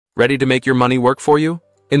Ready to make your money work for you?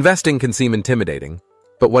 Investing can seem intimidating,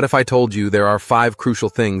 but what if I told you there are 5 crucial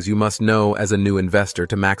things you must know as a new investor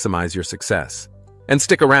to maximize your success? And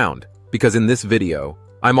stick around, because in this video,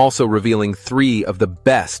 I'm also revealing 3 of the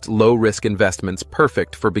best low-risk investments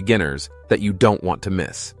perfect for beginners that you don't want to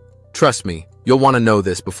miss. Trust me, you'll want to know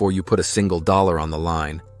this before you put a single dollar on the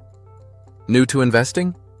line. New to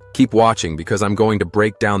investing? Keep watching because I'm going to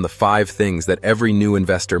break down the 5 things that every new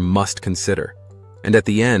investor must consider. And at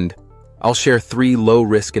the end, I'll share 3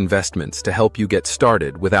 low-risk investments to help you get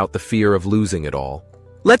started without the fear of losing it all.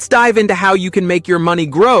 Let's dive into how you can make your money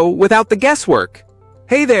grow without the guesswork.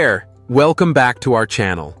 Hey there! Welcome back to our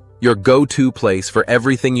channel, your go-to place for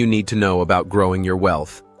everything you need to know about growing your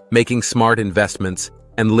wealth, making smart investments,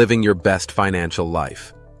 and living your best financial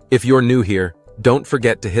life. If you're new here, don't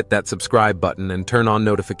forget to hit that subscribe button and turn on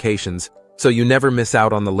notifications so you never miss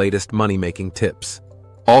out on the latest money-making tips.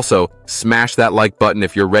 Also, smash that like button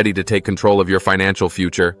if you're ready to take control of your financial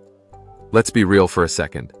future. Let's be real for a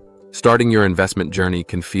second. Starting your investment journey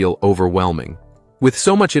can feel overwhelming. With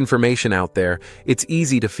so much information out there, it's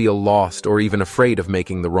easy to feel lost or even afraid of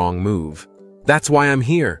making the wrong move. That's why I'm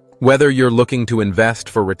here. Whether you're looking to invest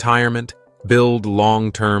for retirement, build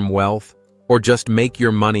long-term wealth, or just make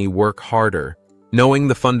your money work harder, knowing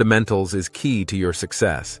the fundamentals is key to your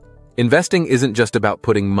success. Investing isn't just about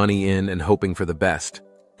putting money in and hoping for the best.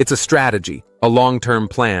 It's a strategy, a long-term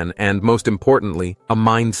plan, and most importantly, a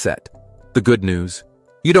mindset. The good news: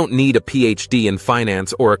 you don't need a PhD in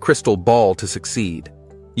finance or a crystal ball to succeed.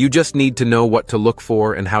 You just need to know what to look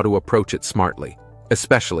for and how to approach it smartly,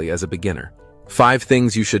 especially as a beginner. 5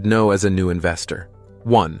 things you should know as a new investor.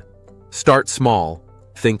 1. Start small,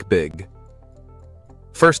 think big.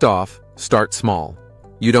 First off, start small.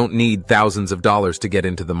 You don't need thousands of dollars to get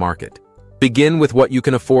into the market. Begin with what you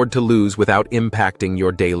can afford to lose without impacting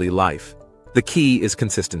your daily life. The key is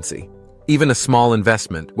consistency. Even a small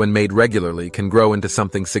investment, when made regularly, can grow into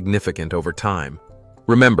something significant over time.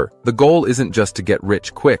 Remember, the goal isn't just to get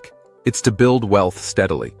rich quick, it's to build wealth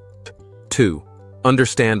steadily. 2.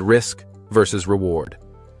 Understand risk versus reward.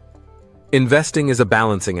 Investing is a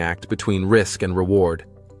balancing act between risk and reward.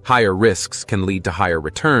 Higher risks can lead to higher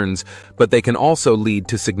returns, but they can also lead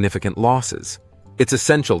to significant losses. It's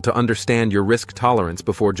essential to understand your risk tolerance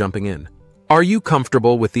before jumping in. Are you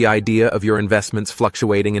comfortable with the idea of your investments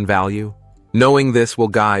fluctuating in value? Knowing this will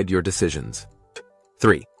guide your decisions.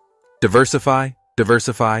 3. Diversify,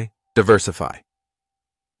 diversify, diversify.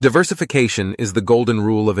 Diversification is the golden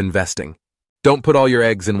rule of investing. Don't put all your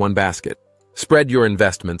eggs in one basket. Spread your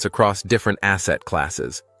investments across different asset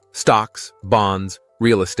classes: stocks, bonds,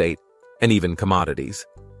 real estate, and even commodities.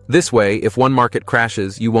 This way, if one market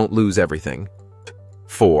crashes, you won't lose everything.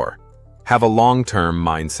 4. Have a long-term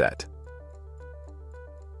mindset.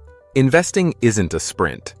 Investing isn't a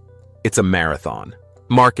sprint. It's a marathon.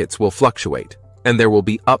 Markets will fluctuate, and there will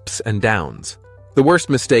be ups and downs. The worst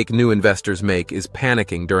mistake new investors make is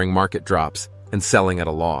panicking during market drops and selling at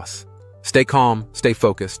a loss. Stay calm, stay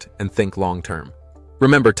focused, and think long-term.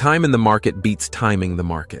 Remember, time in the market beats timing the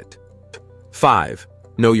market. 5.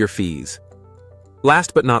 Know your fees.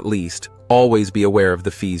 Last but not least, always be aware of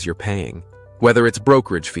the fees you're paying. Whether it's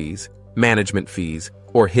brokerage fees, management fees,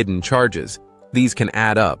 or hidden charges, these can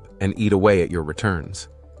add up and eat away at your returns.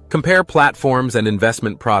 Compare platforms and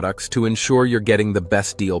investment products to ensure you're getting the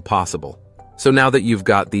best deal possible. So now that you've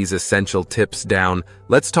got these essential tips down,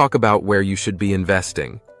 let's talk about where you should be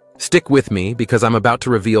investing. Stick with me because I'm about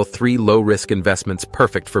to reveal 3 low-risk investments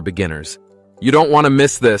perfect for beginners. You don't want to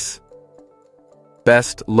miss this.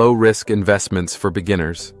 Best low-risk investments for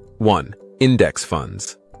beginners. 1. Index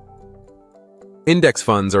funds. Index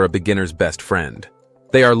funds are a beginner's best friend.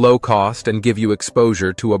 They are low-cost and give you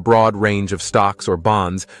exposure to a broad range of stocks or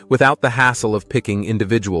bonds without the hassle of picking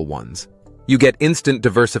individual ones. You get instant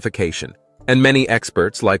diversification, and many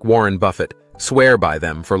experts, like Warren Buffett, swear by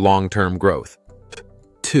them for long-term growth.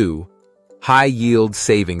 2. High-yield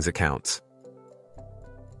savings accounts.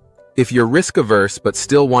 If you're risk-averse but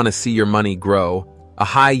still want to see your money grow, a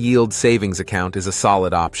high-yield savings account is a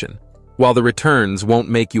solid option. While the returns won't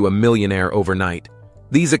make you a millionaire overnight,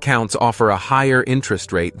 these accounts offer a higher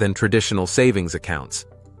interest rate than traditional savings accounts,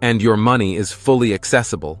 and your money is fully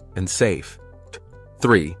accessible and safe.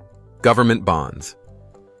 3. Government bonds.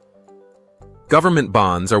 Government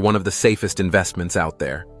bonds are one of the safest investments out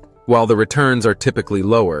there. While the returns are typically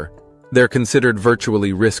lower, they're considered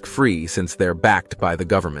virtually risk-free since they're backed by the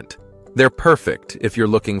government. They're perfect if you're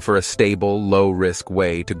looking for a stable, low-risk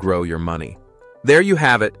way to grow your money. There you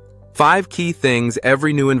have it, 5 key things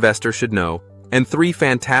every new investor should know, and 3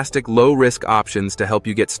 fantastic low-risk options to help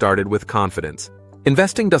you get started with confidence.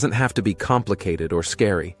 Investing doesn't have to be complicated or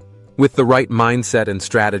scary. With the right mindset and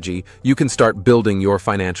strategy, you can start building your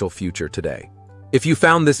financial future today. If you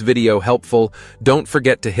found this video helpful, don't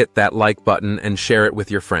forget to hit that like button and share it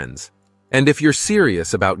with your friends. And if you're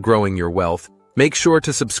serious about growing your wealth, make sure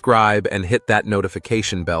to subscribe and hit that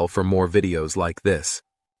notification bell for more videos like this.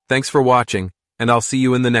 Thanks for watching, and I'll see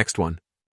you in the next one.